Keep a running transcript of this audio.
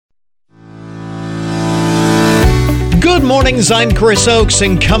mornings, I'm Chris Oakes,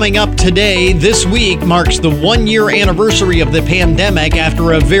 and coming up today, this week marks the one-year anniversary of the pandemic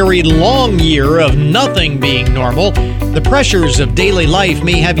after a very long year of nothing being normal. The pressures of daily life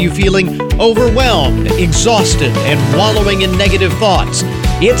may have you feeling overwhelmed, exhausted, and wallowing in negative thoughts.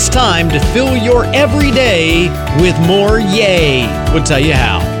 It's time to fill your everyday with more yay. We'll tell you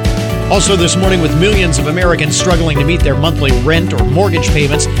how. Also this morning, with millions of Americans struggling to meet their monthly rent or mortgage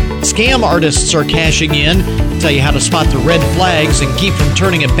payments, scam artists are cashing in. We'll tell you how to spot the red flags and keep from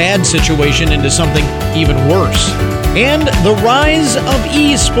turning a bad situation into something even worse. And the rise of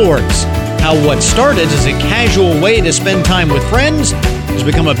esports. How what started as a casual way to spend time with friends has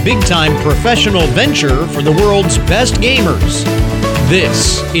become a big-time professional venture for the world's best gamers.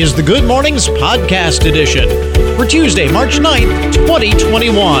 This is the Good Mornings Podcast Edition for Tuesday, March 9th,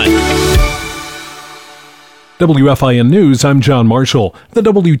 2021. WFIN News, I'm John Marshall. The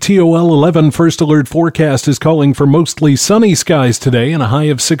WTOL 11 First Alert forecast is calling for mostly sunny skies today and a high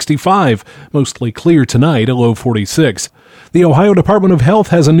of 65. Mostly clear tonight, a low 46. The Ohio Department of Health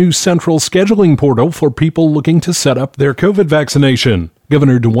has a new central scheduling portal for people looking to set up their COVID vaccination.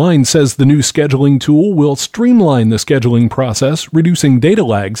 Governor DeWine says the new scheduling tool will streamline the scheduling process, reducing data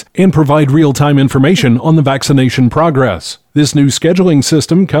lags, and provide real-time information on the vaccination progress. This new scheduling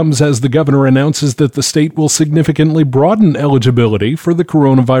system comes as the governor announces that the state will significantly broaden eligibility for the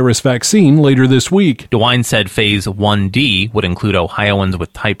coronavirus vaccine later this week. DeWine said Phase 1D would include Ohioans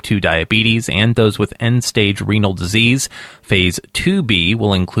with type 2 diabetes and those with end-stage renal disease. Phase 2B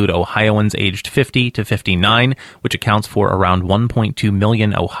will include Ohioans aged 50 to 59, which accounts for around 1.2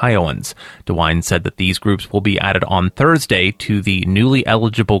 million Ohioans. DeWine said that these groups will be added on Thursday to the newly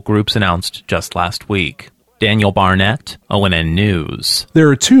eligible groups announced just last week. Daniel Barnett, ONN News. There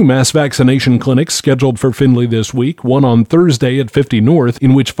are two mass vaccination clinics scheduled for Findlay this week, one on Thursday at 50 North,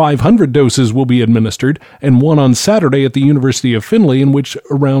 in which 500 doses will be administered, and one on Saturday at the University of Findlay, in which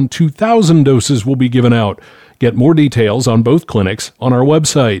around 2,000 doses will be given out. Get more details on both clinics on our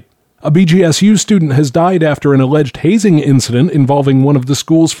website. A BGSU student has died after an alleged hazing incident involving one of the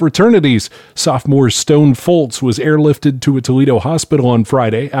school's fraternities. Sophomore Stone Foltz was airlifted to a Toledo hospital on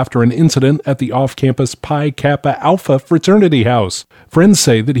Friday after an incident at the off-campus Pi Kappa Alpha fraternity house. Friends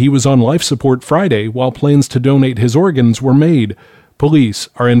say that he was on life support Friday while plans to donate his organs were made. Police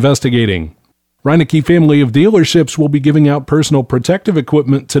are investigating. Reineke family of dealerships will be giving out personal protective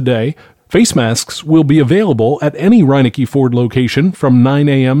equipment today. Face masks will be available at any Reineke Ford location from 9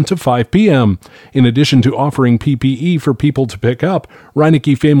 a.m. to 5 p.m. In addition to offering PPE for people to pick up,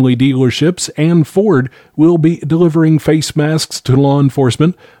 Reineke family dealerships and Ford will be delivering face masks to law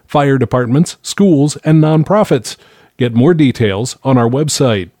enforcement, fire departments, schools, and nonprofits. Get more details on our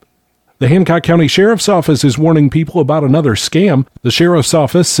website. The Hancock County Sheriff's Office is warning people about another scam. The Sheriff's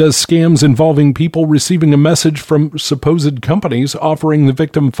Office says scams involving people receiving a message from supposed companies offering the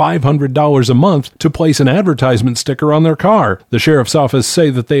victim $500 a month to place an advertisement sticker on their car. The Sheriff's Office say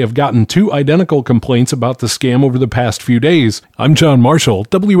that they have gotten two identical complaints about the scam over the past few days. I'm John Marshall,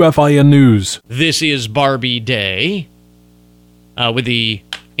 WFIN News. This is Barbie Day, with the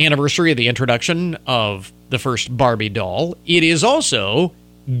anniversary of the introduction of the first Barbie doll. It is also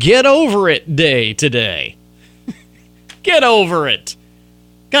Get Over It Day today. Get over it.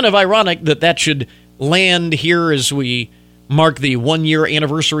 Kind of ironic that should land here as we mark the one-year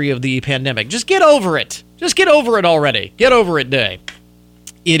anniversary of the pandemic. Just get over it. Just get over it already. Get Over It Day.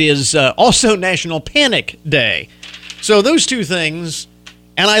 It is also National Panic Day. So those two things,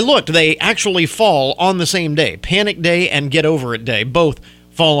 and I looked, they actually fall on the same day. Panic Day and Get Over It Day both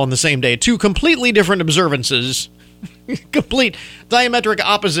fall on the same day. Two completely different observances. Complete diametric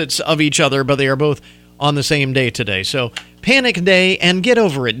opposites of each other, but they are both on the same day today. So, Panic Day and Get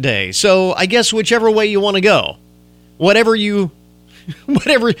Over It Day. So, I guess whichever way you want to go, whatever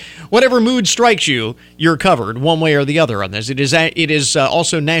mood strikes you, you're covered one way or the other on this. It is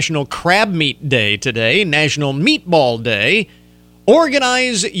also National Crab Meat Day today, National Meatball Day,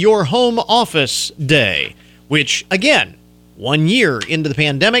 Organize Your Home Office Day, which, again, 1 year into the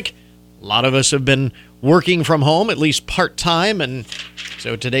pandemic, a lot of us have been working from home, at least part-time, and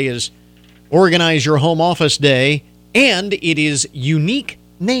so today is Organize Your Home Office Day, and it is Unique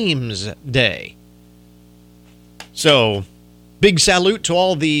Names Day. So, big salute to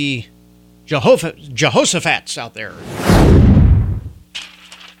all the Jehoshaphat's out there.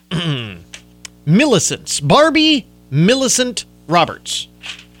 Millicent. Barbie Millicent Roberts.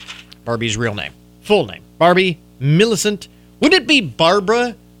 Barbie's real name. Full name. Barbie Millicent. Would it be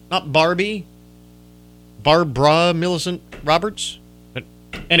Barbara, not Barbie? Barbara Millicent Roberts? But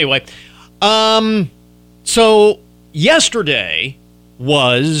anyway, so yesterday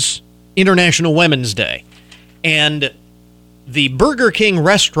was International Women's Day. And the Burger King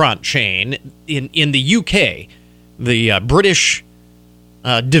restaurant chain in the UK, the British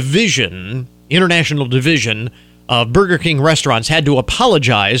international division of Burger King restaurants, had to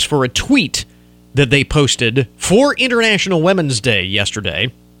apologize for a tweet that they posted for International Women's Day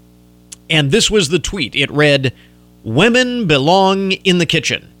yesterday. And this was the tweet. It read, "Women belong in the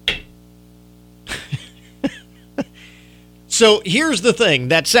kitchen." So here's the thing.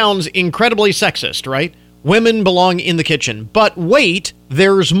 That sounds incredibly sexist, right? Women belong in the kitchen. But wait,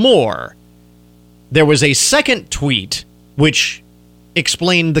 there's more. There was a second tweet which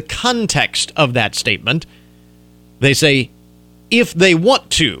explained the context of that statement. They say, if they want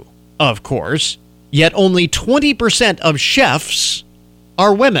to, of course, yet only 20% of chefs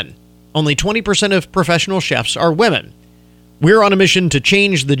are women. Only 20% of professional chefs are women. We're on a mission to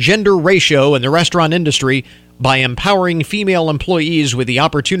change the gender ratio in the restaurant industry by empowering female employees with the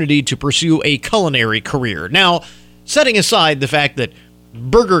opportunity to pursue a culinary career. Now, setting aside the fact that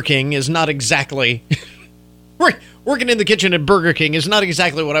Burger King is not exactly... working in the kitchen at Burger King is not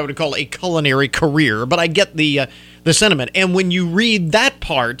exactly what I would call a culinary career, but I get the sentiment. And when you read that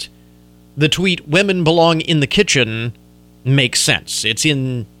part, the tweet, "Women belong in the kitchen," makes sense. It's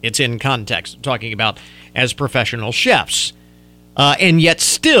in context, talking about as professional chefs. And yet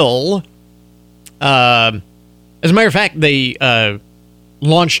still, as a matter of fact, they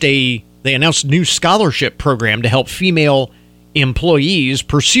announced a new scholarship program to help female employees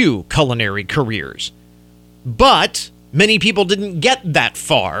pursue culinary careers. But many people didn't get that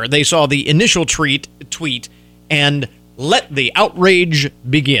far. They saw the initial tweet and let the outrage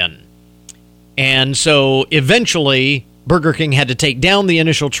begin. And so eventually Burger King had to take down the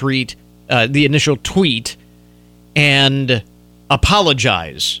initial tweet and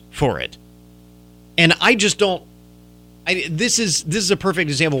apologize for it. And I just don't... This is a perfect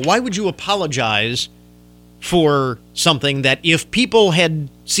example. Why would you apologize for something that if people had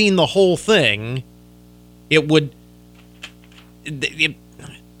seen the whole thing, it would...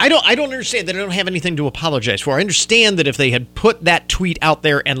 I don't understand that I don't have anything to apologize for. I understand that if they had put that tweet out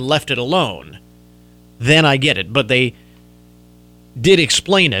there and left it alone, then I get it. But they did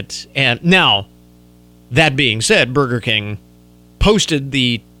explain it. And now, that being said, Burger King posted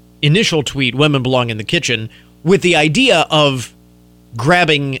the initial tweet, "Women belong in the kitchen," with the idea of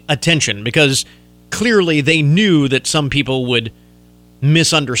grabbing attention, because clearly they knew that some people would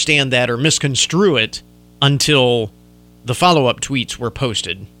misunderstand that or misconstrue it until the follow-up tweets were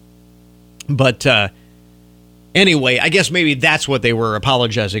posted. But anyway, I guess maybe that's what they were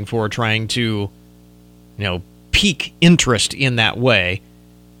apologizing for, trying to, pique interest in that way.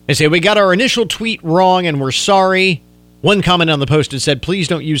 They say, "We got our initial tweet wrong and we're sorry." One comment on the post had said, "Please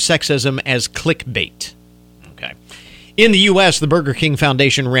don't use sexism as clickbait." Okay. In the U.S., the Burger King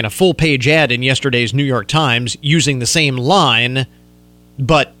Foundation ran a full-page ad in yesterday's New York Times using the same line,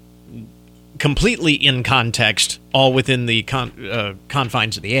 but completely in context, all within the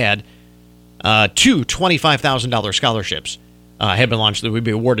confines of the ad. Two $25,000 scholarships have been launched that would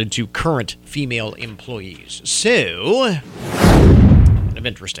be awarded to current female employees. So, kind of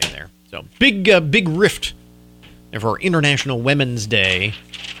interesting there. So, big rift for International Women's Day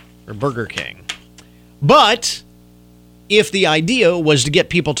for Burger King. But if the idea was to get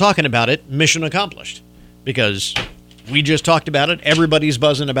people talking about it, mission accomplished. Because we just talked about it, everybody's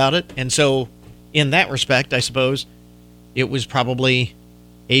buzzing about it, and so in that respect, I suppose, it was probably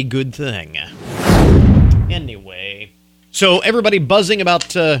a good thing. Anyway, so everybody buzzing about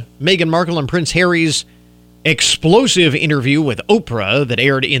Meghan Markle and Prince Harry's explosive interview with Oprah that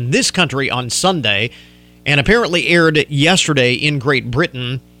aired in this country on Sunday and apparently aired yesterday in Great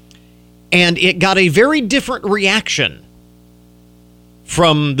Britain, and it got a very different reaction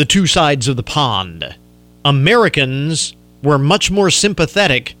from the two sides of the pond. Americans were much more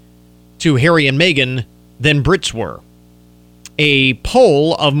sympathetic to Harry and Meghan than Brits were. A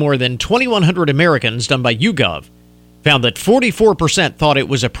poll of more than 2,100 Americans done by YouGov found that 44% thought it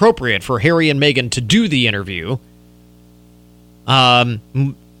was appropriate for Harry and Meghan to do the interview.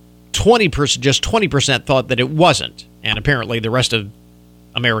 20% thought that it wasn't, and apparently the rest of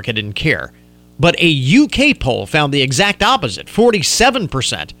America didn't care. But a UK poll found the exact opposite.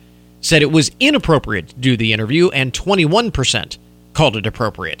 47% said it was inappropriate to do the interview, and 21% called it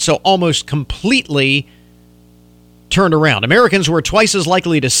appropriate. So almost completely turned around. Americans were twice as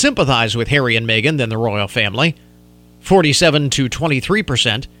likely to sympathize with Harry and Meghan than the royal family, 47 to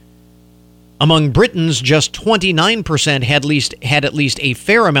 23%. Among Britons, just 29% had at least a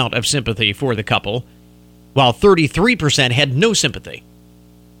fair amount of sympathy for the couple, while 33% had no sympathy.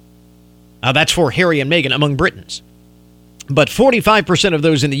 That's for Harry and Meghan among Britons. But 45% of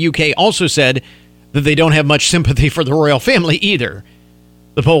those in the UK also said that they don't have much sympathy for the royal family either.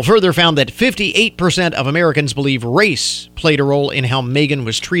 The poll further found that 58% of Americans believe race played a role in how Meghan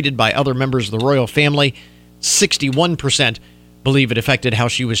was treated by other members of the royal family. 61% believe it affected how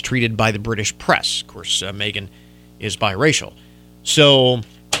she was treated by the British press. Of course, Meghan is biracial. So,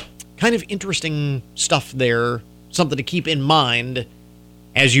 kind of interesting stuff there. Something to keep in mind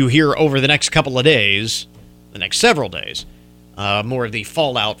as you hear over the next couple of days, the next several days, more of the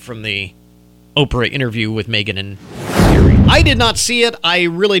fallout from the Oprah interview with Meghan and Harry. I did not see it. I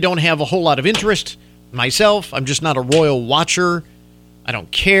really don't have a whole lot of interest myself. I'm just not a royal watcher. I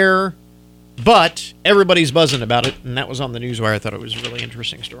don't care. But everybody's buzzing about it, and that was on the Newswire. I thought it was a really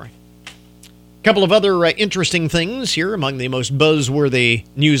interesting story. A couple of other interesting things here among the most buzzworthy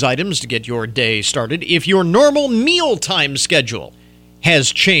news items to get your day started. If your normal mealtime schedule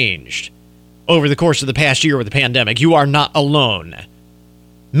has changed over the course of the past year with the pandemic, you are not alone.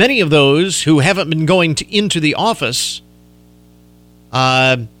 Many of those who haven't been going into the office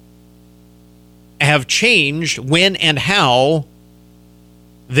have changed when and how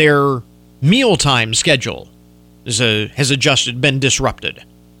their mealtime schedule has adjusted, been disrupted.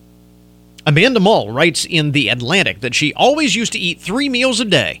 Amanda Mull writes in The Atlantic that she always used to eat 3 meals a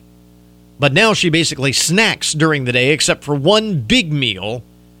day, but now she basically snacks during the day except for one big meal,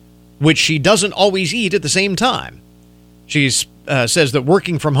 which she doesn't always eat at the same time. She says that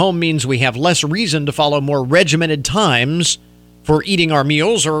working from home means we have less reason to follow more regimented times for eating our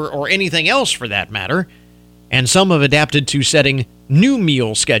meals or anything else for that matter, and some have adapted to setting new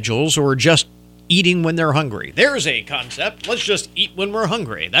meal schedules or just eating when they're hungry. There's a concept. Let's just eat when we're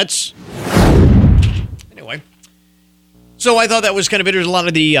hungry. Anyway. So I thought that was kind of interesting. A lot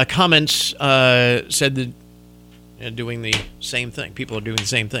of the comments said that doing the same thing. People are doing the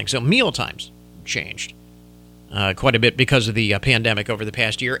same thing. So meal times changed quite a bit because of the pandemic over the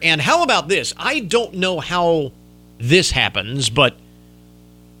past year. And how about this? I don't know how this happens, but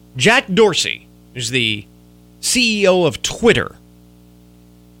Jack Dorsey, who's the CEO of Twitter,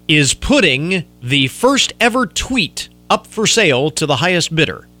 is putting the first ever tweet up for sale to the highest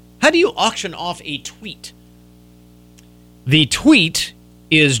bidder. How do you auction off a tweet? The tweet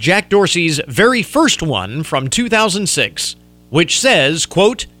is Jack Dorsey's very first one from 2006, which says,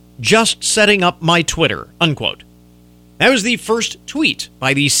 quote, "just setting up my Twitter," unquote. That was the first tweet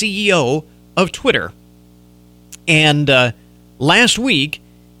by the CEO of Twitter. And last week,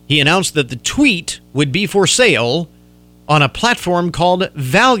 he announced that the tweet would be for sale on a platform called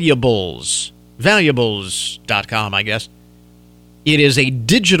Valuables. Valuables.com, I guess. It is a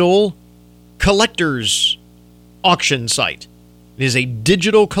digital collector's auction site. It is a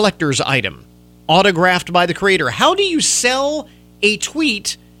digital collector's item, autographed by the creator. How do you sell a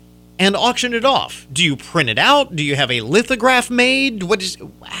tweet and auction it off? Do you print it out? Do you have a lithograph made?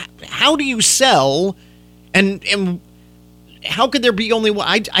 How do you sell? And how could there be only one?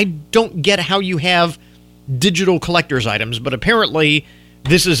 I don't get how you have digital collector's items, but apparently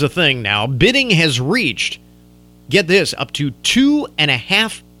this is a thing now. Bidding has reached, get this, up to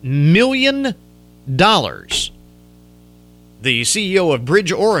 $2.5 million. The CEO of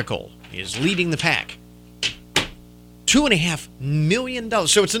Bridge Oracle is leading the pack. $2.5 million.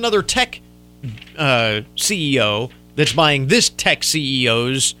 So it's another tech CEO that's buying this tech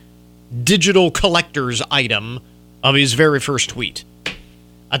CEO's digital collector's item of his very first tweet.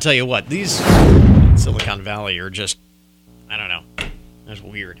 I'll tell you what, these Silicon Valley are just, I don't know. That's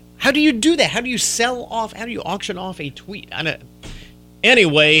weird. How do you do that? How do you sell off? How do you auction off a tweet?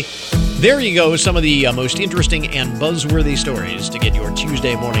 Anyway, there you go. Some of the most interesting and buzzworthy stories to get your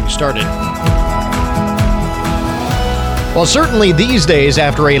Tuesday morning started. Well, certainly these days,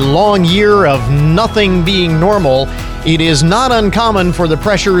 after a long year of nothing being normal, it is not uncommon for the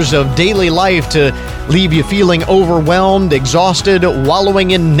pressures of daily life to leave you feeling overwhelmed, exhausted,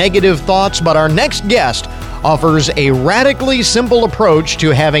 wallowing in negative thoughts. But our next guest offers a radically simple approach to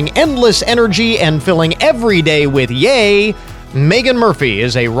having endless energy and filling every day with yay. Meghan Murphy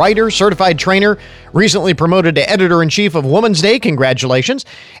is a writer, certified trainer, recently promoted to editor-in-chief of Woman's Day. Congratulations.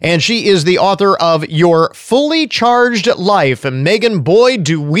 And she is the author of Your Fully Charged Life. And Meghan, boy,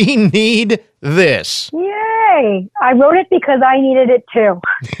 do we need this. Yay. I wrote it because I needed it too,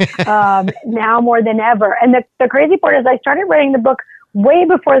 now more than ever. And the crazy part is I started writing the book way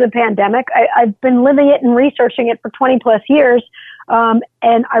before the pandemic. I've been living it and researching it for 20 plus years.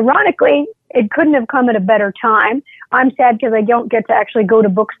 And ironically, it couldn't have come at a better time. I'm sad because I don't get to actually go to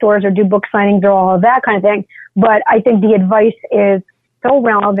bookstores or do book signings or all of that kind of thing. But I think the advice is so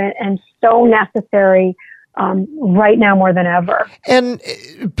relevant and so necessary. right now more than ever. And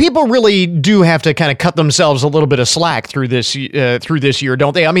people really do have to kind of cut themselves a little bit of slack through this year,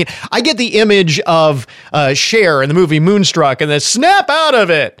 don't they? I mean, I get the image of Cher in the movie Moonstruck and the snap out of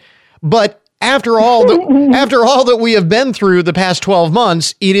it. But after all that we have been through the past 12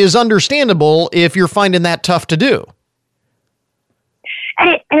 months, it is understandable if you're finding that tough to do.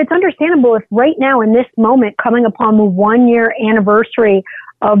 And it's understandable if right now in this moment, coming upon the 1-year anniversary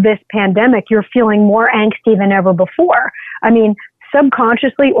of this pandemic, you're feeling more angsty than ever before. I mean,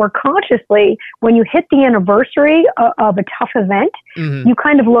 subconsciously or consciously, when you hit the anniversary of a tough event, you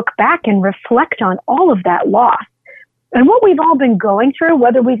kind of look back and reflect on all of that loss. And what we've all been going through,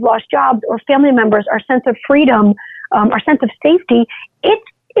 whether we've lost jobs or family members, our sense of freedom, our sense of safety,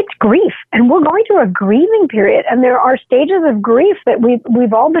 it's grief. And we're going through a grieving period. And there are stages of grief that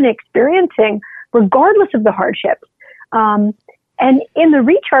we've all been experiencing, regardless of the hardships. And in the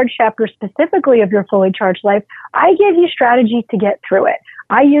Recharge chapter specifically of Your Fully Charged Life, I give you strategies to get through it.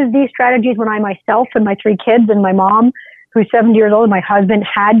 I use these strategies when I myself and my 3 kids and my mom, who's 70 years old, and my husband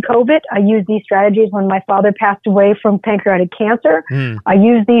had COVID. I used these strategies when my father passed away from pancreatic cancer. I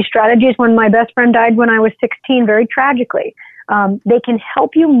used these strategies when my best friend died when I was 16, very tragically. They can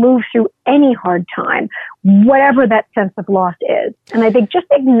help you move through any hard time, whatever that sense of loss is. And I think just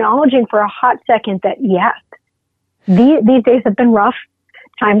acknowledging for a hot second that, yes, these days have been rough.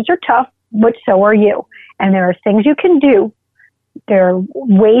 Times are tough, but so are you. And there are things you can do. There are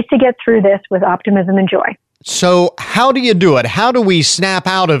ways to get through this with optimism and joy. So how do you do it? How do we snap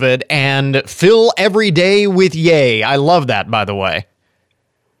out of it and fill every day with yay? I love that, by the way.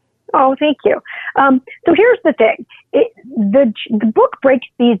 Oh, thank you. So here's the thing. The book breaks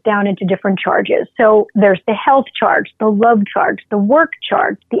these down into different charges. So there's the health charge, the love charge, the work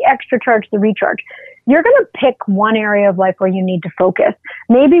charge, the extra charge, the recharge. You're going to pick one area of life where you need to focus.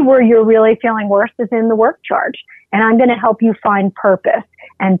 Maybe where you're really feeling worse is in the work charge. And I'm going to help you find purpose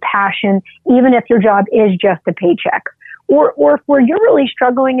and passion, even if your job is just a paycheck. Or where you're really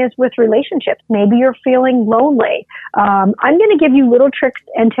struggling is with relationships. Maybe you're feeling lonely. I'm going to give you little tricks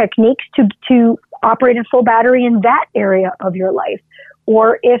and techniques to operate in full battery in that area of your life.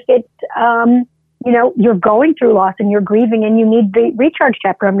 Or if it's, you're going through loss and you're grieving and you need the recharge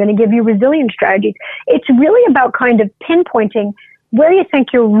chapter, I'm going to give you resilience strategies. It's really about kind of pinpointing where you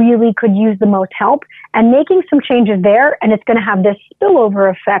think you really could use the most help and making some changes there. And it's going to have this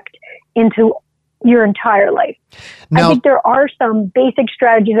spillover effect into your entire life. Now, I think there are some basic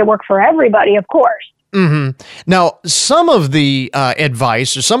strategies that work for everybody, of course. Now, some of the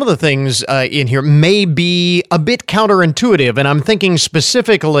advice, or some of the things in here may be a bit counterintuitive, and I'm thinking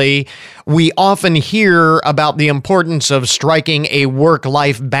specifically, we often hear about the importance of striking a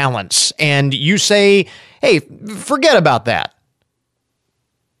work-life balance, and you say, hey, forget about that.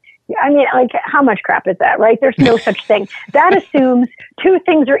 I mean, like, how much crap is that, right? There's no such thing. That assumes 2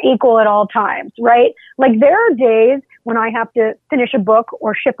 things are equal at all times, right? Like, there are days when I have to finish a book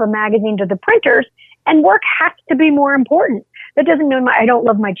or ship a magazine to the printers, and work has to be more important. That doesn't mean I don't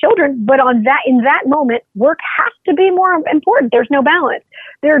love my children, but in that moment, work has to be more important. There's no balance.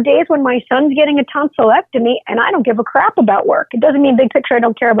 There are days when my son's getting a tonsillectomy, and I don't give a crap about work. It doesn't mean big picture I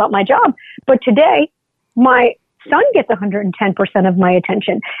don't care about my job, but today, my son gets 110% of my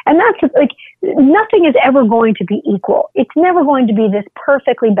attention. And that's like, nothing is ever going to be equal. It's never going to be this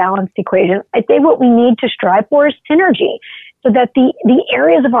perfectly balanced equation. I think what we need to strive for is synergy, so that the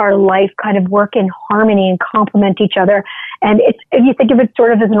areas of our life kind of work in harmony and complement each other. And if you think of it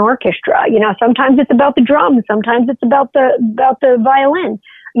sort of as an orchestra, sometimes it's about the drums, sometimes it's about the violin.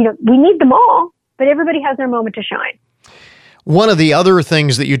 We need them all, but everybody has their moment to shine. One of the other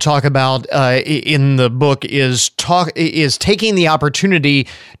things that you talk about in the book is taking the opportunity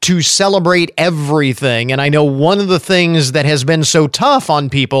to celebrate everything. And I know one of the things that has been so tough on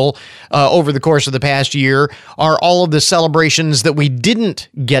people over the course of the past year are all of the celebrations that we didn't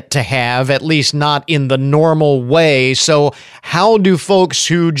get to have, at least not in the normal way. So how do folks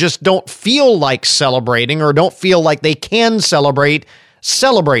who just don't feel like celebrating or don't feel like they can celebrate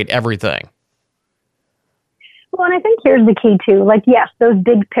everything? Well, and I think here's the key too. Like, yes, those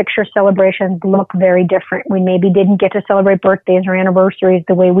big picture celebrations look very different. We maybe didn't get to celebrate birthdays or anniversaries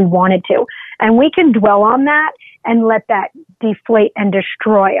the way we wanted to. And we can dwell on that and let that deflate and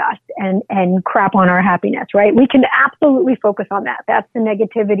destroy us and crap on our happiness, right? We can absolutely focus on that. That's the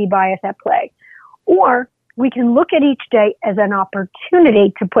negativity bias at play. Or we can look at each day as an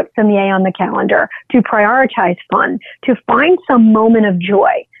opportunity to put some yay on the calendar, to prioritize fun, to find some moment of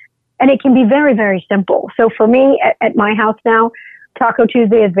joy. And it can be very, very simple. So for me, at my house now, Taco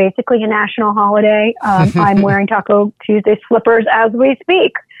Tuesday is basically a national holiday. I'm wearing Taco Tuesday slippers as we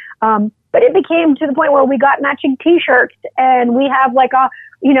speak. But it became to the point where we got matching T-shirts, and we have like a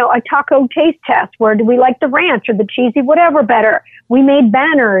taco taste test. Where do we like the ranch or the cheesy whatever better? We made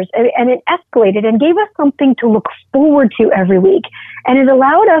banners, and it escalated and gave us something to look forward to every week. And it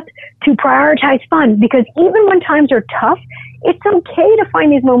allowed us to prioritize fun, because even when times are tough, it's okay to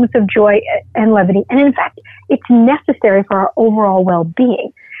find these moments of joy and levity. And in fact, it's necessary for our overall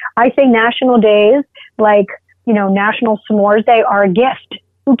well-being. I say national days like, National S'mores Day are a gift.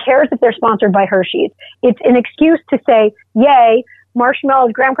 Who cares if they're sponsored by Hershey's? It's an excuse to say, yay,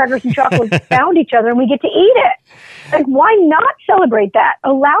 marshmallows, graham crackers, and chocolate found each other and we get to eat it. Like, why not celebrate that?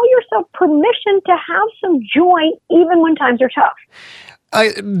 Allow yourself permission to have some joy even when times are tough.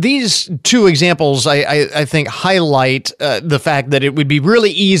 These two examples, I think, highlight the fact that it would be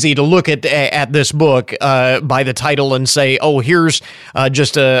really easy to look at this book by the title and say, oh, here's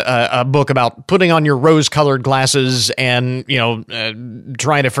just a book about putting on your rose-colored glasses and,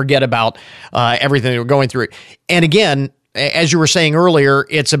 trying to forget about everything that we're going through. And again, as you were saying earlier,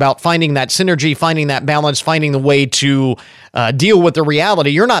 it's about finding that synergy, finding that balance, finding the way to deal with the reality.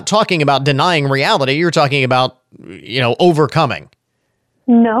 You're not talking about denying reality. You're talking about, overcoming.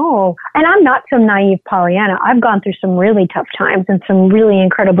 No. And I'm not some naive Pollyanna. I've gone through some really tough times and some really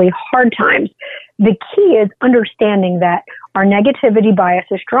incredibly hard times. The key is understanding that our negativity bias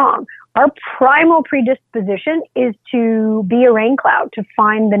is strong. Our primal predisposition is to be a rain cloud, to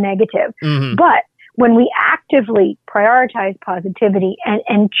find the negative. Mm-hmm. But when we actively prioritize positivity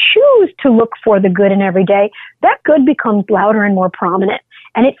and choose to look for the good in every day, that good becomes louder and more prominent.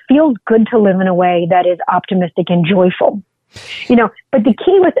 And it feels good to live in a way that is optimistic and joyful. But the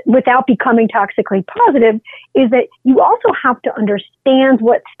key without becoming toxically positive is that you also have to understand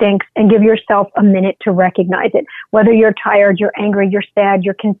what stinks and give yourself a minute to recognize it. Whether you're tired, you're angry, you're sad,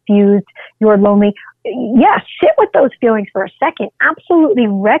 you're confused, you're lonely. Yes, sit with those feelings for a second. Absolutely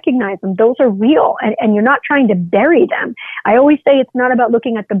recognize them. Those are real, and you're not trying to bury them. I always say it's not about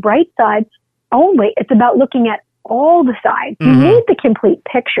looking at the bright side only. It's about looking at all the sides. Mm-hmm. You need the complete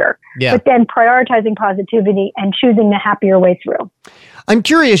picture, but then prioritizing positivity and choosing the happier way through. I'm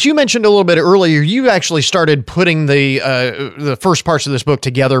curious, you mentioned a little bit earlier, you actually started putting the first parts of this book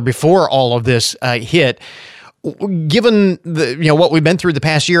together before all of this hit. Given what we've been through the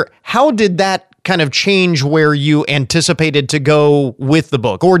past year, how did that kind of change where you anticipated to go with the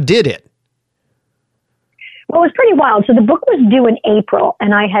book, or did it? Well, it was pretty wild. So the book was due in April,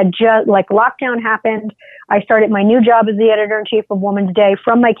 and I had just, lockdown happened. I started my new job as the editor-in-chief of Woman's Day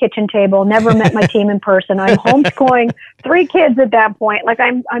from my kitchen table, never met my team in person. I'm homeschooling 3 kids at that point.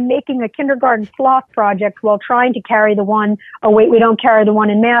 I'm making a kindergarten sloth project while trying to carry the one. Oh, wait, we don't carry the one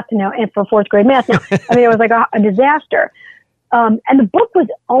in math now, and for 4th grade math now. I mean, it was like a disaster. And the book was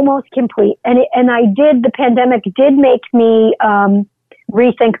almost complete. The pandemic did make me,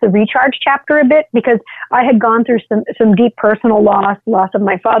 rethink the recharge chapter a bit, because I had gone through some deep personal loss of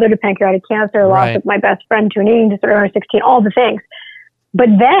my father to pancreatic cancer, loss of my best friend to an eating disorder when I was 16, all the things. But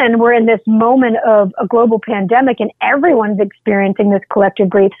then we're in this moment of a global pandemic and everyone's experiencing this collective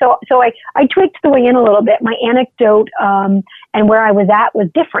grief. So I tweaked the way in a little bit. My anecdote, and where I was at was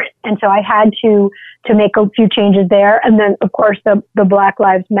different. And so I had to make a few changes there. And then of course the Black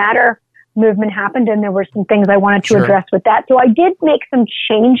Lives Matter movement happened, and there were some things I wanted to address with that. So I did make some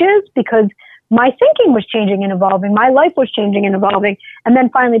changes because my thinking was changing and evolving. My life was changing and evolving. And then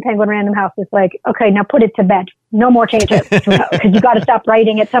finally Penguin Random House was like, okay, now put it to bed. No more changes, because you got to stop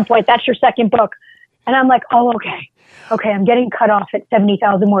writing at some point. That's your second book. And I'm like, oh, okay. I'm getting cut off at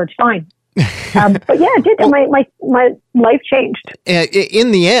 70,000 words. Fine. But yeah, it did. My life changed.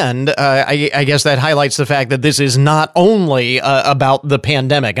 In the end, I guess that highlights the fact that this is not only about the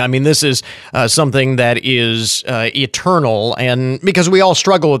pandemic. I mean, this is something that is eternal, and because we all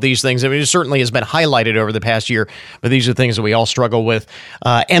struggle with these things. I mean, it certainly has been highlighted over the past year, but these are things that we all struggle with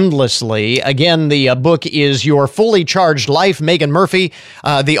endlessly. Again, the book is Your Fully Charged Life, Megan Murphy,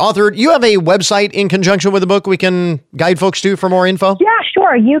 the author. You have a website in conjunction with the book we can guide folks to for more info? Yeah,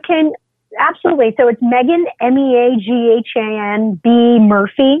 sure. You can. Absolutely. So it's Megan, MEAGHAN,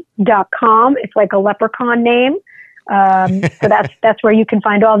 Murphy.com. It's like a leprechaun name. So that's where you can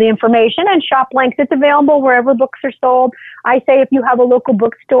find all the information, and shop links. It's available wherever books are sold. I say if you have a local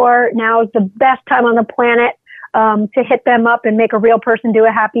bookstore, now is the best time on the planet to hit them up and make a real person do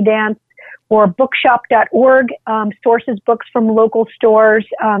a happy dance. Or bookshop.org sources books from local stores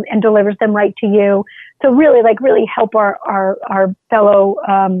and delivers them right to you. So really help our fellow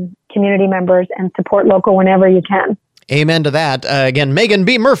community members and support local whenever you can. Amen to that. Again, Megan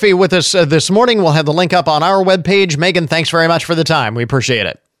B. Murphy with us this morning. We'll have the link up on our webpage. Megan, thanks very much for the time. We appreciate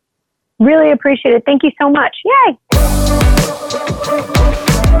it. Really appreciate it. Thank you so much. Yay!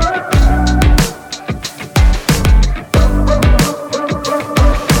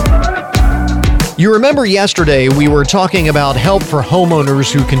 You remember yesterday we were talking about help for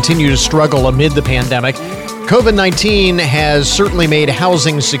homeowners who continue to struggle amid the pandemic. COVID-19 has certainly made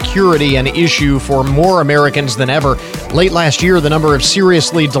housing security an issue for more Americans than ever. Late last year, the number of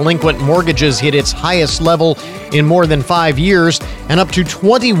seriously delinquent mortgages hit its highest level in more than 5 years, and up to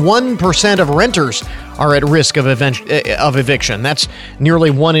 21% of renters are at risk of eviction. That's nearly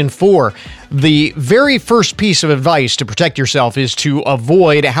 1 in 4. The very first piece of advice to protect yourself is to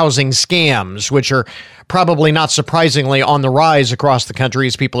avoid housing scams, which are probably not surprisingly on the rise across the country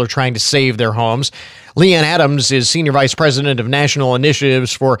as people are trying to save their homes. Leanne Adams is Senior Vice President of National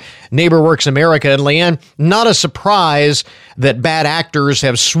Initiatives for NeighborWorks America. And Leanne, not a surprise that bad actors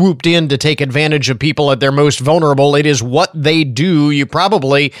have swooped in to take advantage of people at their most vulnerable. It is what they do. You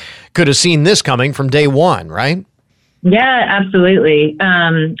probably could have seen this coming from day one, right? Yeah, absolutely.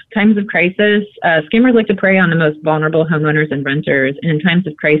 Times of crisis, scammers like to prey on the most vulnerable homeowners and renters. And in times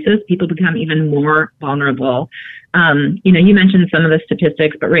of crisis, people become even more vulnerable. You mentioned some of the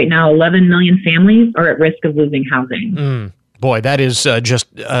statistics, but right now, 11 million families are at risk of losing housing. Boy, that is just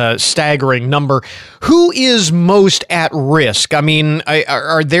a staggering number. Who is most at risk? I mean,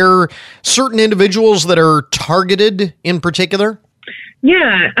 are there certain individuals that are targeted in particular?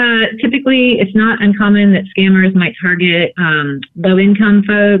 Yeah, typically it's not uncommon that scammers might target low-income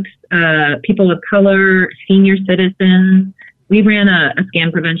folks, people of color, senior citizens. We ran a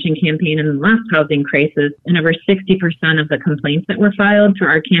scam prevention campaign in the last housing crisis, and over 60% of the complaints that were filed through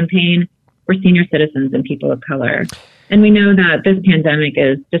our campaign were senior citizens and people of color. And we know that this pandemic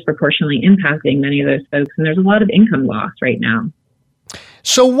is disproportionately impacting many of those folks, and there's a lot of income loss right now.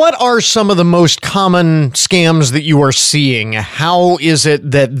 So what are some of the most common scams that you are seeing? How is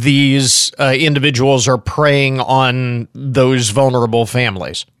it that these individuals are preying on those vulnerable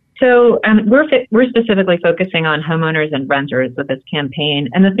families? So we're specifically focusing on homeowners and renters with this campaign.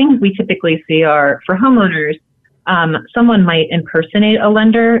 And the things we typically see are, for homeowners, someone might impersonate a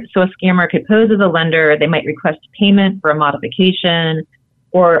lender. So a scammer could pose as a lender. They might request payment for a modification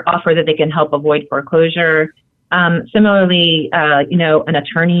or offer that they can help avoid foreclosure. Similarly, an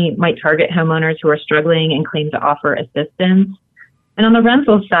attorney might target homeowners who are struggling and claim to offer assistance. And on the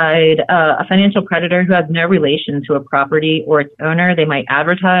rental side, a financial predator who has no relation to a property or its owner, they might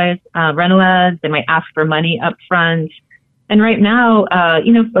advertise rental ads. They might ask for money up front. And right now,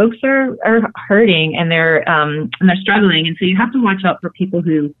 folks are hurting and they're struggling. And so you have to watch out for people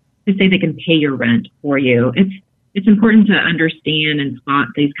who say they can pay your rent for you. It's important to understand and spot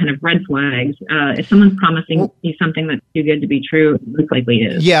these kind of red flags. If someone's promising you something that's too good to be true, it most likely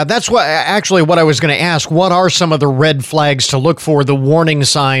is. Yeah, that's what I was going to ask. What are some of the red flags to look for, the warning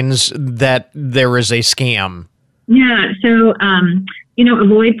signs that there is a scam? Yeah, so,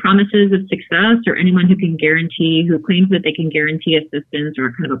 avoid promises of success or anyone who claims that they can guarantee assistance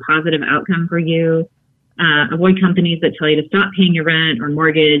or kind of a positive outcome for you. Avoid companies that tell you to stop paying your rent or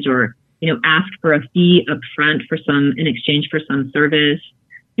mortgage or ask for a fee up front in exchange for some service.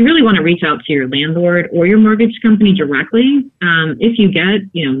 You really want to reach out to your landlord or your mortgage company directly. If you get,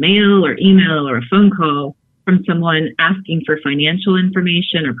 mail or email or a phone call from someone asking for financial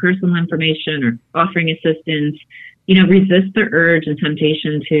information or personal information or offering assistance, resist the urge and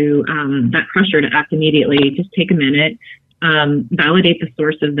temptation to that pressure to act immediately. Just take a minute, validate the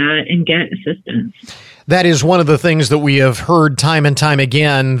source of that, and get assistance. That is one of the things that we have heard time and time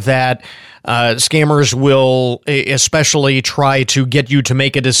again, that scammers will especially try to get you to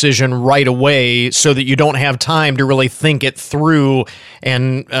make a decision right away so that you don't have time to really think it through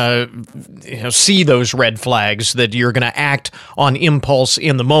and see those red flags, that you're going to act on impulse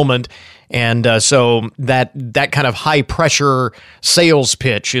in the moment. And so that kind of high-pressure sales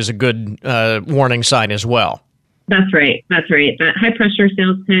pitch is a good warning sign as well. That's right. That high-pressure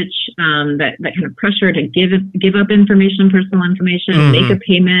sales pitch, that kind of pressure to give up information, personal information, make a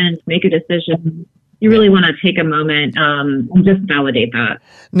payment, make a decision. You really want to take a moment and just validate that.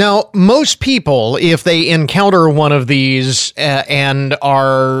 Now, most people, if they encounter one of these and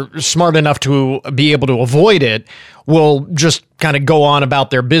are smart enough to be able to avoid it, will just kind of go on about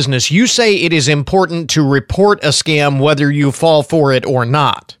their business. You say it is important to report a scam whether you fall for it or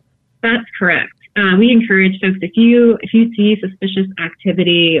not. That's correct. We encourage folks, if you see suspicious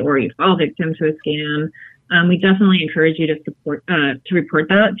activity or you fall victim to a scam, we definitely encourage you to report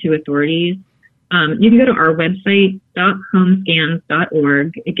that to authorities. You can go to our website,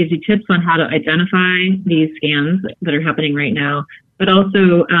 stopHomeScams.org. It gives you tips on how to identify these scams that are happening right now, but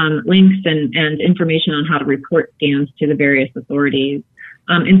also links and information on how to report scams to the various authorities.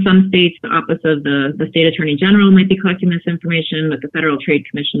 In some states, the Office of the State Attorney General might be collecting this information, but the Federal Trade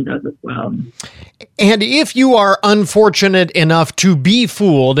Commission does as well. And if you are unfortunate enough to be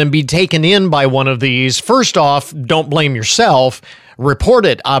fooled and be taken in by one of these, first off, don't blame yourself. Report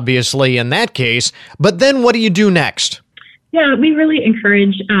it, obviously, in that case. But then what do you do next? Yeah, we really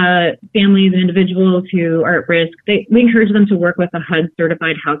encourage families and individuals who are at risk. We encourage them to work with a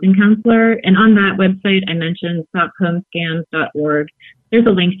HUD-certified housing counselor. And on that website, I mentioned stophomescams.org. There's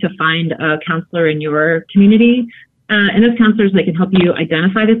a link to find a counselor in your community. And those counselors, they can help you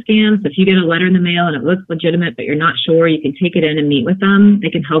identify the scams. If you get a letter in the mail and it looks legitimate, but you're not sure, you can take it in and meet with them. They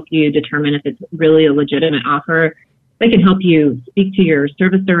can help you determine if it's really a legitimate offer. They can help you speak to your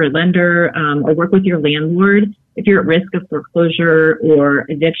servicer or lender or work with your landlord. If you're at risk of foreclosure or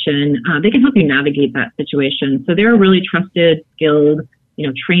eviction, they can help you navigate that situation. So they're a really trusted, skilled,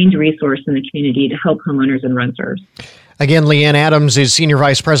 trained resource in the community to help homeowners and renters. Again, Leanne Adams is Senior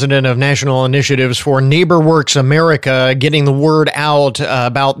Vice President of National Initiatives for NeighborWorks America, getting the word out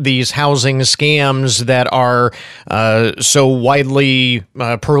about these housing scams that are so widely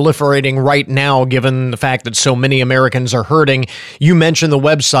proliferating right now, given the fact that so many Americans are hurting. You mentioned the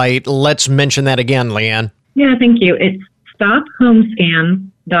website. Let's mention that again, Leanne. Yeah, thank you. It's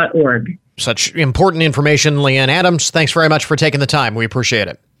stophomescams.org. Such important information, Leanne Adams. Thanks very much for taking the time. We appreciate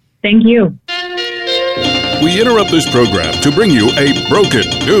it. Thank you. We interrupt this program to bring you a broken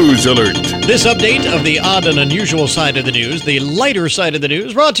news alert. This update of the odd and unusual side of the news, the lighter side of the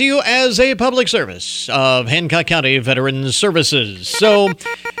news, brought to you as a public service of Hancock County Veterans Services. So,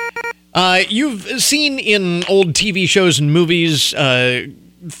 you've seen in old TV shows and movies,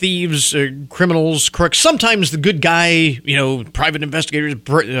 thieves, criminals, crooks, sometimes the good guy, private investigators,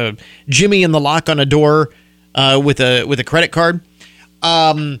 Jimmy in the lock on a door with a credit card.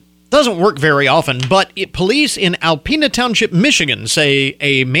 Doesn't work very often, but police in Alpena Township, Michigan say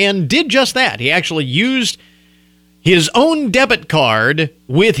a man did just that. He actually used his own debit card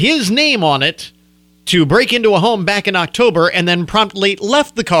with his name on it to break into a home back in October and then promptly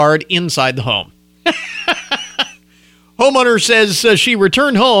left the card inside the home. Homeowner says she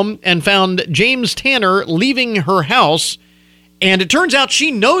returned home and found James Tanner leaving her house, and it turns out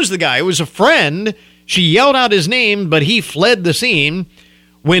she knows the guy. It was a friend. She yelled out his name, but he fled the scene.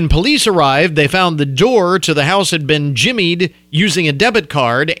 When police arrived, they found the door to the house had been jimmied using a debit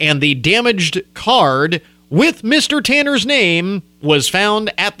card, and the damaged card with Mr. Tanner's name was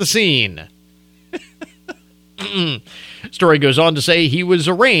found at the scene. Story goes on to say he was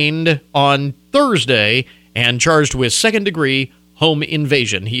arraigned on Thursday and charged with second-degree home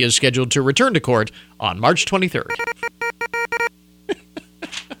invasion. He is scheduled to return to court on March 23rd.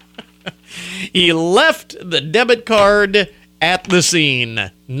 He left the debit card at the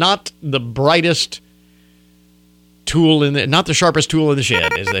scene. Not the brightest tool not the sharpest tool in the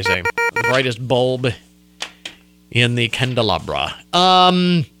shed, as they say. The brightest bulb in the candelabra.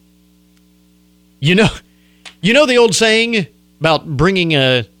 You know the old saying about bringing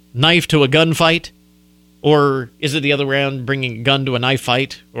a knife to a gunfight? Or is it the other way around, bringing a gun to a knife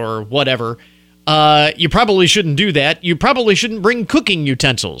fight, or whatever? You probably shouldn't do that. You probably shouldn't bring cooking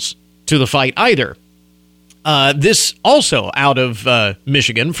utensils to the fight either. This also out of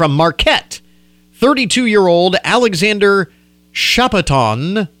Michigan, from Marquette. 32-year-old Alexander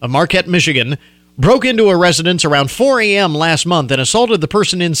Chapaton of Marquette, Michigan, broke into a residence around 4 a.m. last month and assaulted the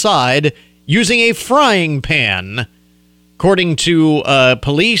person inside using a frying pan. According to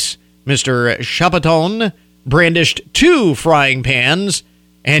police, Mr. Chapaton brandished 2 frying pans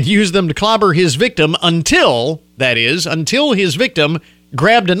and used them to clobber his victim until his victim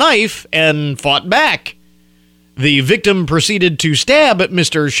grabbed a knife and fought back. The victim proceeded to stab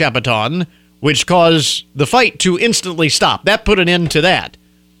Mr. Chapaton, which caused the fight to instantly stop. That put an end to that.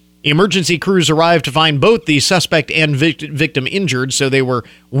 Emergency crews arrived to find both the suspect and victim injured, so they were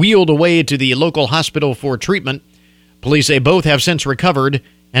wheeled away to the local hospital for treatment. Police say both have since recovered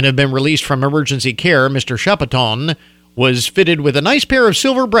and have been released from emergency care. Mr. Chapaton was fitted with a nice pair of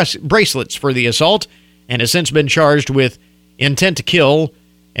silver bracelets for the assault and has since been charged with intent to kill,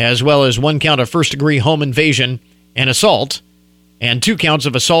 as well as 1 count of first-degree home invasion and assault, and 2 counts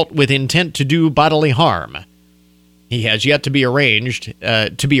of assault with intent to do bodily harm. He has yet to be arraigned.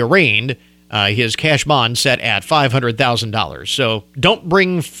 His cash bond set at $500,000. So don't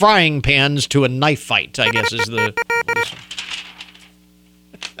bring frying pans to a knife fight, I guess is the...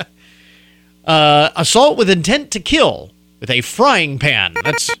 assault with intent to kill with a frying pan.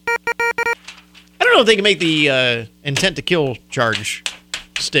 I don't know if they can make the intent to kill charge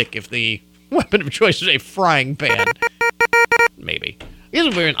stick if the weapon of choice is a frying pan. Maybe. I guess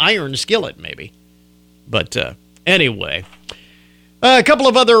if we're an iron skillet, maybe. But anyway, A couple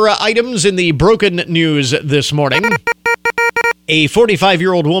of other items in the broken news this morning. A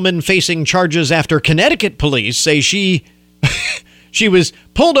 45-year-old woman facing charges after Connecticut police say she was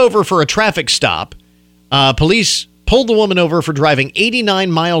pulled over for a traffic stop. Police pulled the woman over for driving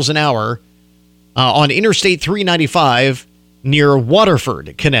 89 miles an hour on Interstate 395 near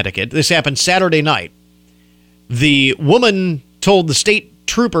Waterford, Connecticut. This happened Saturday night. The woman told the state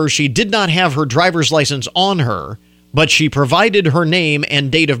trooper she did not have her driver's license on her, but she provided her name and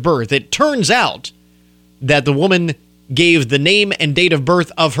date of birth. It turns out that the woman gave the name and date of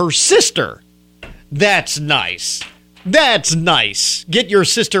birth of her sister. That's nice. That's nice. Get your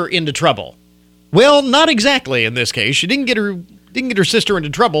sister into trouble. Well, not exactly in this case. She didn't get her sister into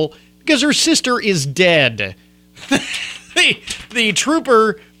trouble because her sister is dead. The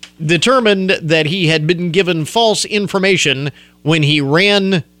trooper determined that he had been given false information when he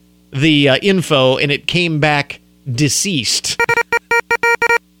ran the info, and it came back deceased.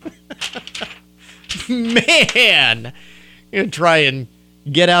 Man, you try and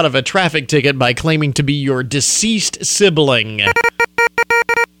get out of a traffic ticket by claiming to be your deceased sibling.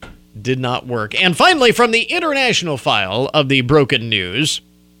 Did not work. And finally, from the international file of the broken news,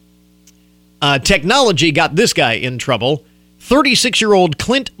 technology got this guy in trouble. 36-year-old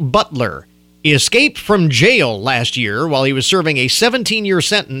Clint Butler escaped from jail last year while he was serving a 17-year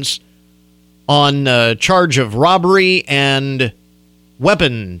sentence on charge of robbery and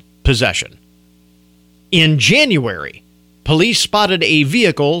weapon possession. In January, police spotted a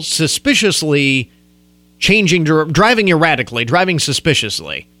vehicle suspiciously driving erratically, driving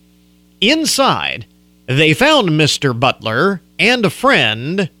suspiciously. Inside, they found Mr. Butler and a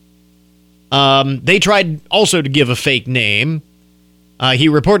friend. They tried also to give a fake name. He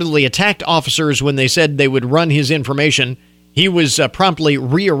reportedly attacked officers when they said they would run his information. He was promptly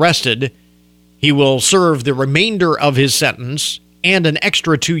rearrested. He will serve the remainder of his sentence and an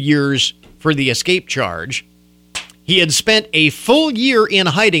extra 2 years for the escape charge. He had spent a full year in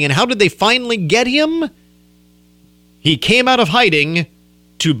hiding, and how did they finally get him? He came out of hiding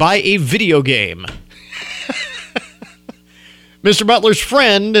to buy a video game. Mr. Butler's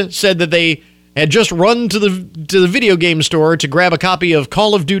friend said that they had just run to the video game store to grab a copy of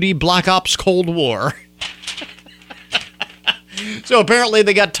Call of Duty Black Ops Cold War. So apparently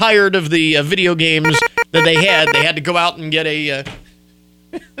they got tired of the video games that they had. They had to go out and get a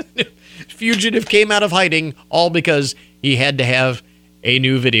fugitive came out of hiding, all because he had to have a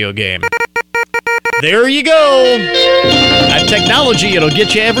new video game. There you go. That technology, it'll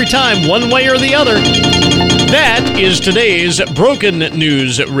get you every time, one way or the other. That is today's Broken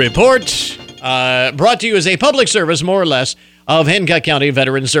News Report, brought to you as a public service, more or less, of Hancock County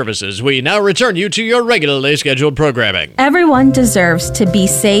Veteran Services. We now return you to your regularly scheduled programming. Everyone deserves to be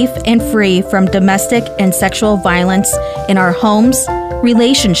safe and free from domestic and sexual violence in our homes,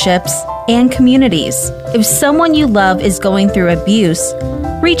 relationships, and communities. If someone you love is going through abuse,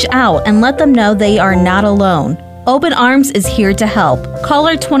 reach out and let them know they are not alone. Open Arms is here to help. Call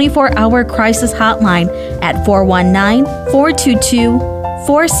our 24-hour crisis hotline at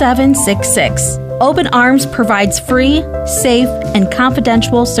 419-422-4766. Open Arms provides free, safe, and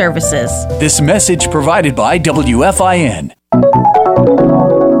confidential services. This message provided by WFIN.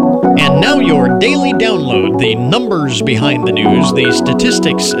 And now your daily download, the numbers behind the news, the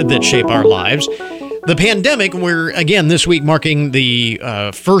statistics that shape our lives. The pandemic, we're, again, this week marking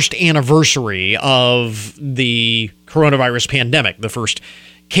the first anniversary of the coronavirus pandemic, the first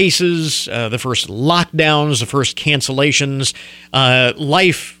cases, the first lockdowns, the first cancellations.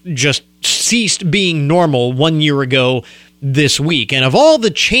 Life just ceased being normal 1 year ago this week. And of all the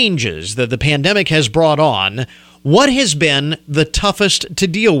changes that the pandemic has brought on, what has been the toughest to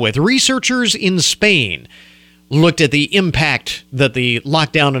deal with? Researchers in Spain looked at the impact that the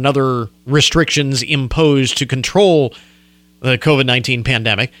lockdown and other restrictions imposed to control the COVID-19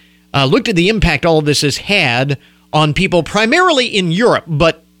 pandemic, looked at the impact all of this has had on people primarily in Europe.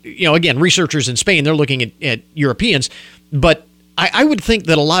 But, you know, again, researchers in Spain, they're looking at Europeans. But I would think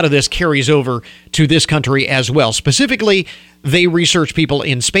that a lot of this carries over to this country as well. Specifically, they researched people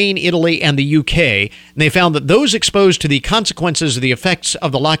in Spain, Italy, and the UK, and they found that those exposed to the consequences of the effects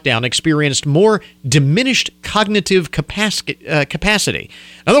of the lockdown experienced more diminished cognitive capacity. In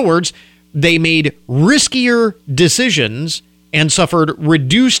other words, they made riskier decisions and suffered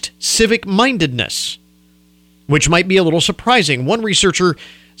reduced civic mindedness, which might be a little surprising. One researcher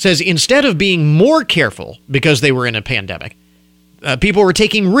says instead of being more careful because they were in a pandemic, people were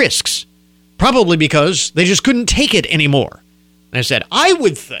taking risks, probably because they just couldn't take it anymore. And I said, I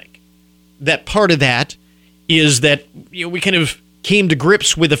would think that part of that is that, you know, we kind of came to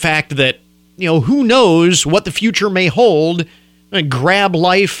grips with the fact that, you know, who knows what the future may hold grab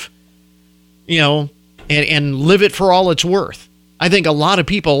life, and live it for all it's worth. I think a lot of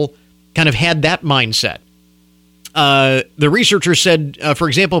people kind of had that mindset. The researchers said, for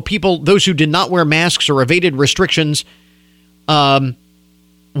example, those who did not wear masks or evaded restrictions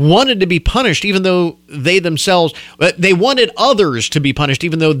wanted to be punished even though they wanted others to be punished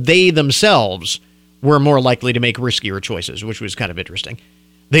even though they themselves were more likely to make riskier choices, which was kind of interesting.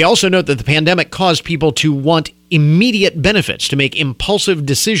 They also note that the pandemic caused people to want immediate benefits, to make impulsive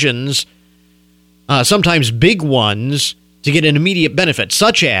decisions, sometimes big ones, to get an immediate benefit,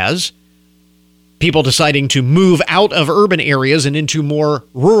 such as people deciding to move out of urban areas and into more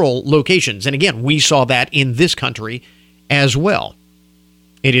rural locations. And again, we saw that in this country as well.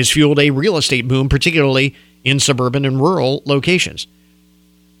 It has fueled a real estate boom, particularly in suburban and rural locations.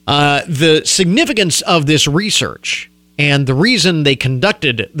 The significance of this research and the reason they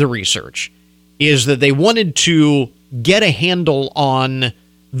conducted the research is that they wanted to get a handle on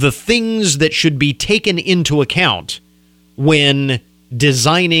the things that should be taken into account when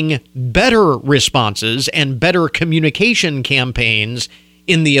designing better responses and better communication campaigns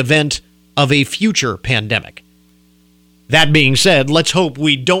in the event of a future pandemic. That being said, let's hope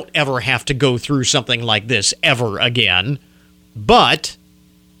we don't ever have to go through something like this ever again. But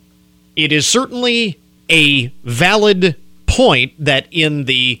it is certainly a valid point that in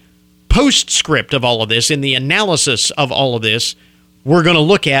the postscript of all of this, in the analysis of all of this, we're going to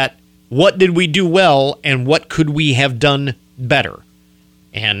look at what did we do well and what could we have done better.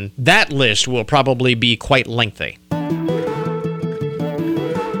 And that list will probably be quite lengthy.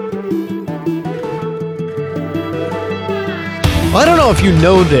 I don't know if you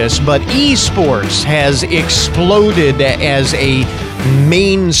know this, but esports has exploded as a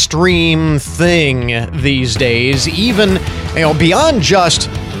mainstream thing these days, even beyond just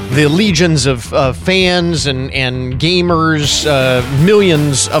the legions of fans and gamers,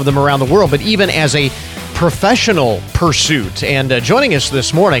 millions of them around the world, but even as a professional pursuit. And joining us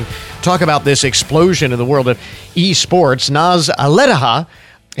this morning to talk about this explosion in the world of esports, Naz Aletaha,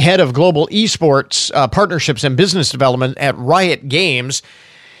 head of global esports partnerships and business development at Riot Games.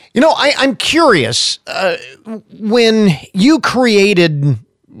 I'm curious, when you created,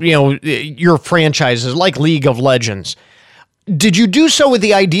 your franchises like League of Legends, did you do so with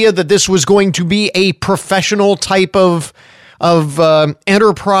the idea that this was going to be a professional type of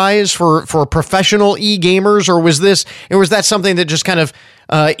enterprise for professional e-gamers, or was that something that just kind of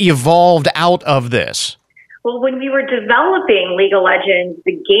evolved out of this? Well, when we were developing League of Legends,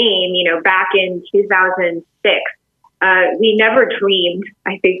 the game, back in 2006, we never dreamed,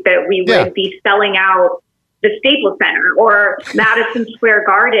 I think, that we would be selling out the Staples Center or Madison Square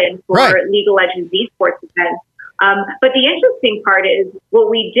Garden for League of Legends esports events. But the interesting part is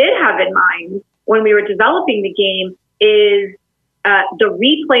what we did have in mind when we were developing the game is the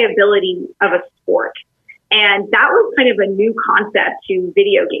replayability of a sport. And that was kind of a new concept to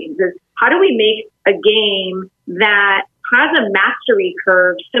video games, is how do we make a game that has a mastery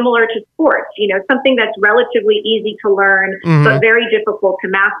curve similar to sports, something that's relatively easy to learn, but very difficult to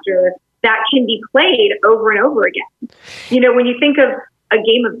master, that can be played over and over again. When you think of a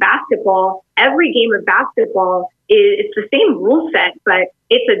game of basketball, every game of basketball it's the same rule set, but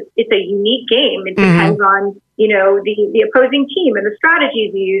it's a unique game. It depends on, the opposing team and the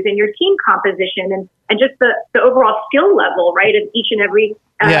strategies you use and your team composition and just the overall skill level, right, of each and every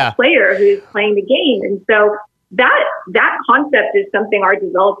player who's playing the game. And so that concept is something our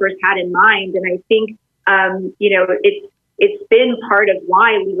developers had in mind. And I think, it's been part of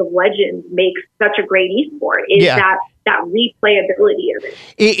why League of Legends makes such a great esport, is that replayability of it.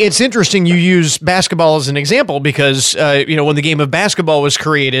 It's interesting you use basketball as an example because, when the game of basketball was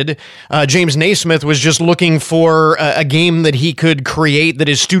created, James Naismith was just looking for a game that he could create that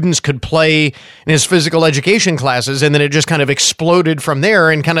his students could play in his physical education classes, and then it just kind of exploded from there,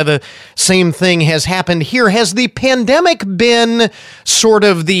 and kind of the same thing has happened here. Has the pandemic been sort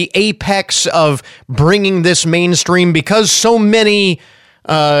of the apex of bringing this mainstream because so many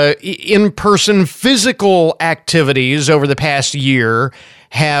in-person physical activities over the past year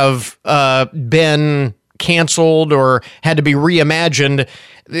have been canceled or had to be reimagined?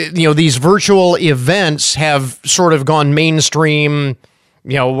 These virtual events have sort of gone mainstream,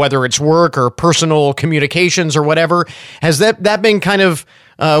 whether it's work or personal communications or whatever. Has that been kind of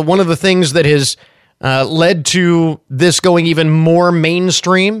one of the things that has led to this going even more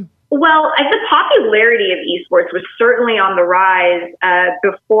mainstream? Well, the popularity of esports was certainly on the rise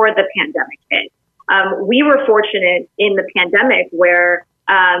before the pandemic hit. We were fortunate in the pandemic where,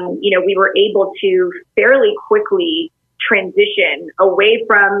 we were able to fairly quickly transition away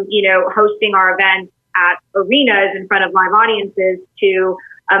from, hosting our events at arenas in front of live audiences to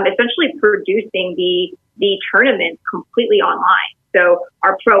essentially producing the tournaments completely online. So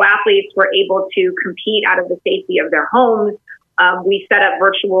our pro athletes were able to compete out of the safety of their homes. We set up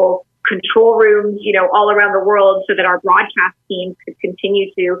virtual control rooms, all around the world so that our broadcast teams could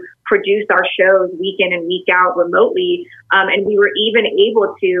continue to produce our shows week in and week out remotely. And we were even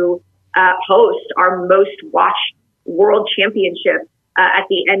able to host our most watched world championship at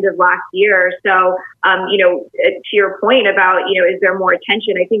the end of last year. So, to your point about, is there more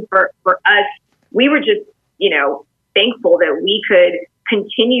attention? I think for us, we were just, thankful that we could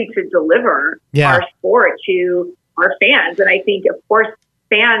continue to deliver our sport to our fans. And I think, of course,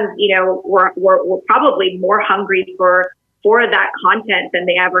 fans, were probably more hungry for that content than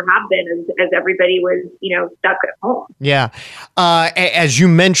they ever have been as everybody was, stuck at home. Yeah. As you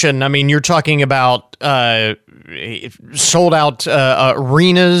mentioned, I mean, you're talking about sold out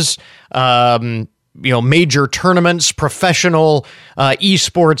arenas, major tournaments, professional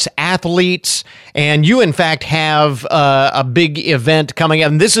esports athletes, and you, in fact, have a big event coming up.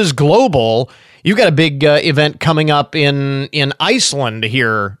 And this is global. You've got a big event coming up in Iceland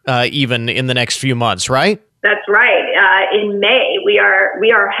here, even in the next few months, right? That's right. In May, we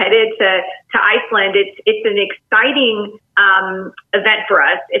are headed to Iceland. It's an exciting event for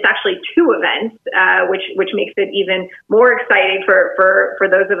us. It's actually two events, which makes it even more exciting for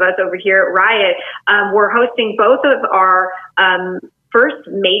those of us over here at Riot. We're hosting both of our first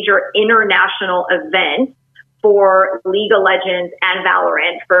major international events for League of Legends and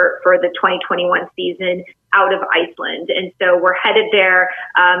Valorant for the 2021 season out of Iceland. And so we're headed there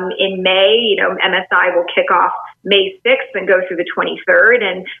in May. MSI will kick off May 6th and go through the 23rd,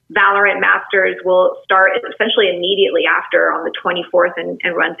 and Valorant Masters will start essentially immediately after on the 24th and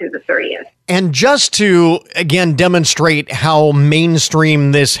run through the 30th. And just to, again, demonstrate how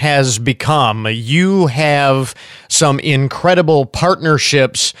mainstream this has become, you have some incredible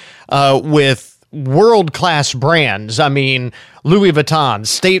partnerships with world-class brands. I mean, Louis Vuitton,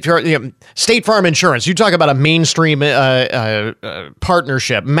 State Farm Insurance. You talk about a mainstream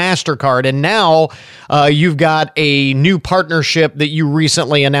partnership, MasterCard, and now you've got a new partnership that you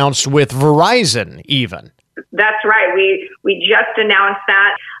recently announced with Verizon even. That's right. We just announced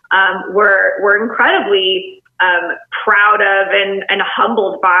that. We're incredibly proud of and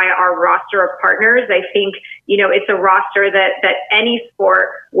humbled by our roster of partners. I think, it's a roster that any sport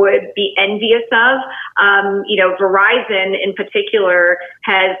would be envious of. Verizon in particular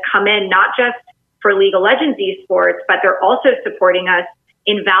has come in not just for League of Legends esports, but they're also supporting us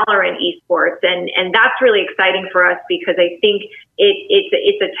in Valorant esports. And that's really exciting for us because I think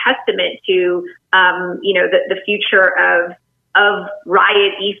it's a testament to, the future of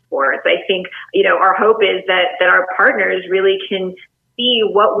Riot esports. I think, our hope is that our partners really can see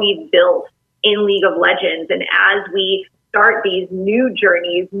what we've built in League of Legends. And as we start these new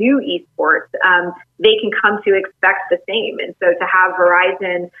journeys, new esports, they can come to expect the same. And so to have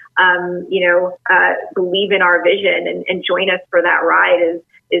Verizon, believe in our vision and join us for that ride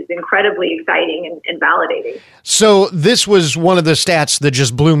is incredibly exciting and validating. So this was one of the stats that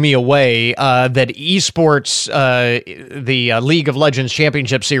just blew me away, that esports, the League of Legends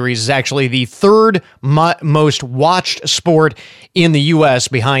Championship Series is actually the third most watched sport in the U.S.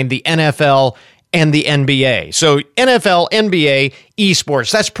 behind the NFL and the NBA. So NFL, NBA, esports,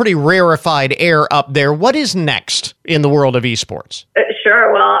 that's pretty rarefied air up there. What is next in the world of esports?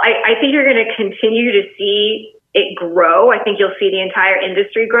 Sure. Well, I think you're going to continue to see it grow. I think you'll see the entire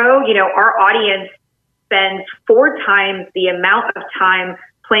industry grow. Our audience spends 4 times the amount of time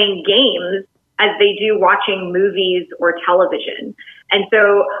playing games as they do watching movies or television. And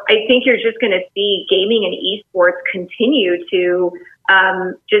so I think you're just going to see gaming and esports continue to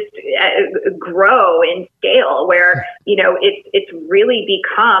grow in scale, where it's really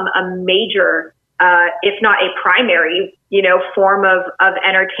become a major, if not a primary, form of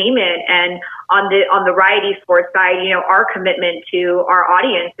entertainment. And on the Riot esports side, our commitment to our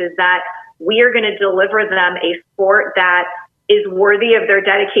audience is that we are going to deliver them a sport that is worthy of their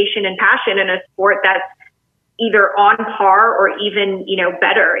dedication and passion, and a sport that's either on par or even,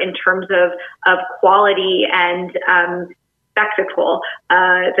 better in terms of quality and spectacle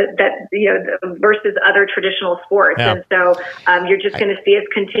versus other traditional sports. Yeah. And so you're just going to see us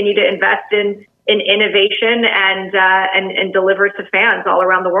continue to invest in in innovation and delivers to fans all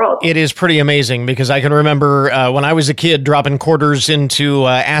around the world. It is pretty amazing because I can remember when I was a kid dropping quarters into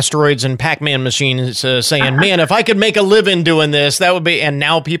asteroids and Pac-Man machines saying, man, if I could make a living doing this, that would be, and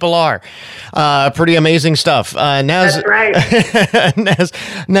now people are. Pretty amazing stuff. That's right.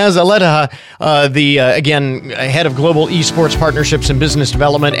 Naz Aledaha, again, head of global esports partnerships and business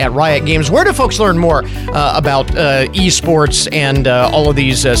development at Riot Games. Where do folks learn more about esports and all of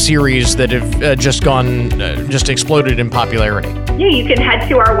these series that have just exploded in popularity? Yeah, you can head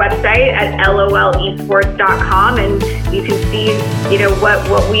to our website at lolesports.com and you can see,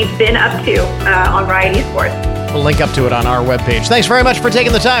 what we've been up to on Riot Esports. We'll link up to it on our webpage. Thanks very much for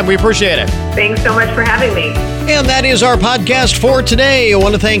taking the time. We appreciate it. Thanks so much for having me. And that is our podcast for today. I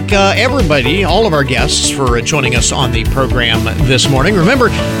want to thank everybody, all of our guests, for joining us on the program this morning. Remember,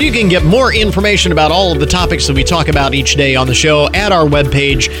 you can get more information about all of the topics that we talk about each day on the show at our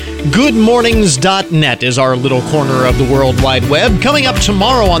webpage. Goodmornings.net is our little corner of the World Wide Web. Coming up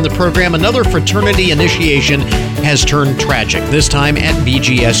tomorrow on the program, another fraternity initiation has turned tragic, this time at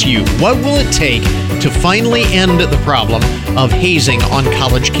BGSU. What will it take to finally end the problem of hazing on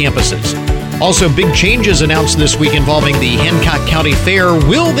college campuses? Also, big changes announced this week involving the Hancock County Fair.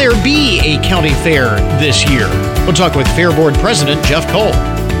 Will there be a county fair this year? We'll talk with Fair Board President Jeff Cole.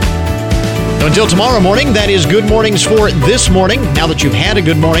 So until tomorrow morning, that is Good Mornings for this morning. Now that you've had a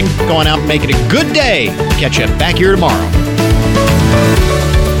good morning, go on out and make it a good day. Catch you back here tomorrow.